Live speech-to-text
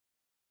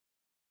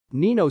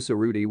Nino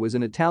Cerruti was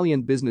an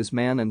Italian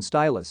businessman and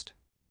stylist.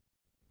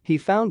 He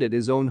founded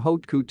his own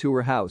haute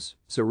couture house,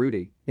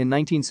 Cerruti, in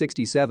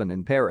 1967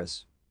 in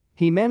Paris.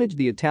 He managed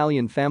the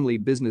Italian family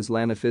business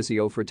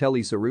L'Ufficio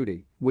Fratelli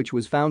Cerruti, which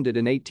was founded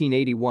in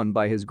 1881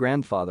 by his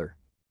grandfather.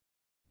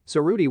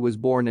 Cerruti was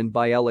born in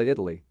Biella,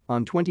 Italy,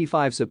 on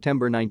 25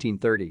 September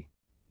 1930.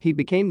 He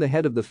became the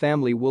head of the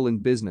family woolen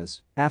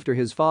business after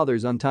his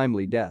father's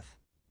untimely death.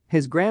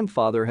 His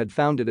grandfather had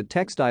founded a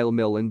textile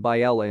mill in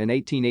Biella in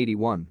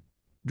 1881.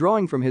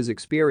 Drawing from his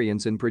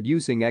experience in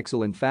producing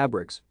excellent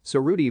fabrics,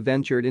 Cerruti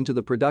ventured into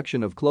the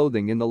production of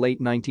clothing in the late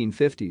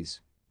 1950s.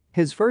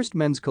 His first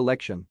men's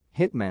collection,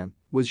 Hitman,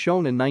 was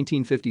shown in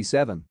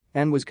 1957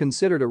 and was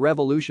considered a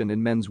revolution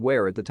in men's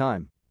wear at the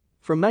time.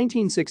 From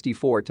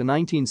 1964 to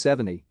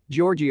 1970,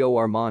 Giorgio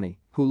Armani,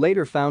 who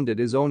later founded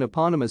his own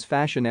eponymous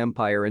fashion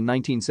empire in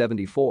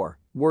 1974,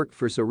 worked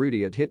for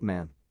Cerruti at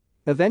Hitman.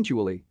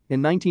 Eventually,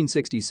 in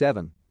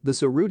 1967, the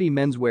Cerruti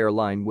menswear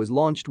line was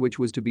launched, which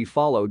was to be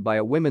followed by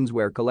a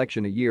womenswear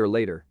collection a year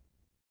later.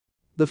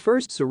 The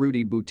first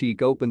Cerruti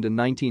boutique opened in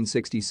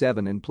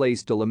 1967 in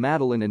Place de la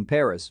Madeleine in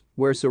Paris,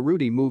 where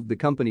Cerruti moved the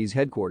company's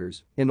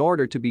headquarters in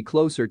order to be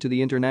closer to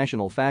the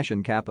international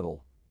fashion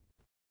capital.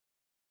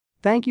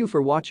 Thank you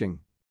for watching.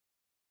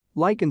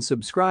 Like and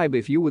subscribe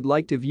if you would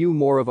like to view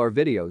more of our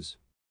videos.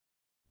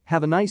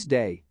 Have a nice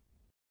day.